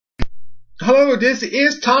Hello, this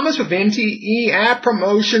is Thomas with MTE Ad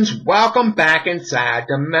Promotions. Welcome back inside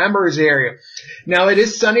the members area. Now, it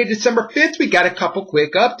is Sunday, December 5th. We got a couple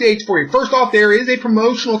quick updates for you. First off, there is a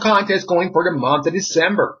promotional contest going for the month of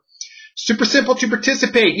December. Super simple to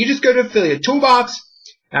participate. You just go to Affiliate Toolbox,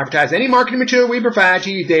 advertise any marketing material we provide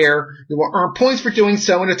to you there. You will earn points for doing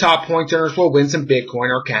so, and the top point earners will win some Bitcoin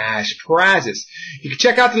or cash prizes. You can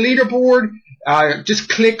check out the leaderboard. Just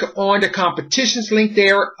click on the competitions link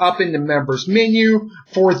there up in the members menu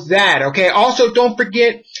for that. Okay. Also, don't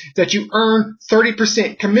forget that you earn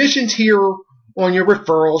 30% commissions here on your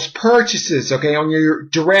referrals purchases. Okay. On your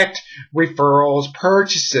direct referrals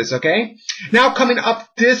purchases. Okay. Now, coming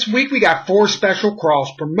up this week, we got 4 special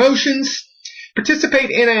cross promotions. Participate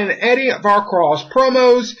in any of our cross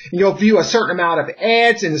promos, and you'll view a certain amount of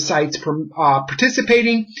ads in the sites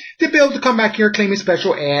participating to be able to come back here and claim a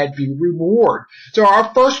special ad view reward. So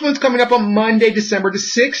our first one's coming up on Monday, December the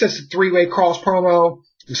 6th. That's a 3-way cross promo,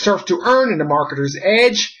 the Surf to Earn and the Marketer's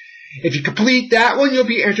Edge. If you complete that one, you'll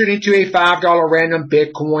be entered into a $5 random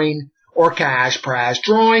Bitcoin or cash prize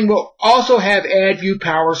drawing. We'll also have ad view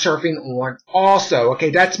power surfing on also.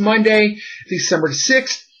 Okay, that's Monday, December the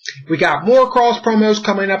 6th. We got more cross promos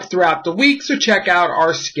coming up throughout the week, so check out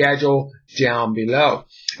our schedule down below.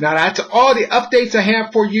 Now, that's all the updates I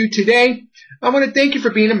have for you today. I want to thank you for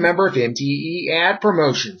being a member of MTE Ad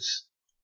Promotions.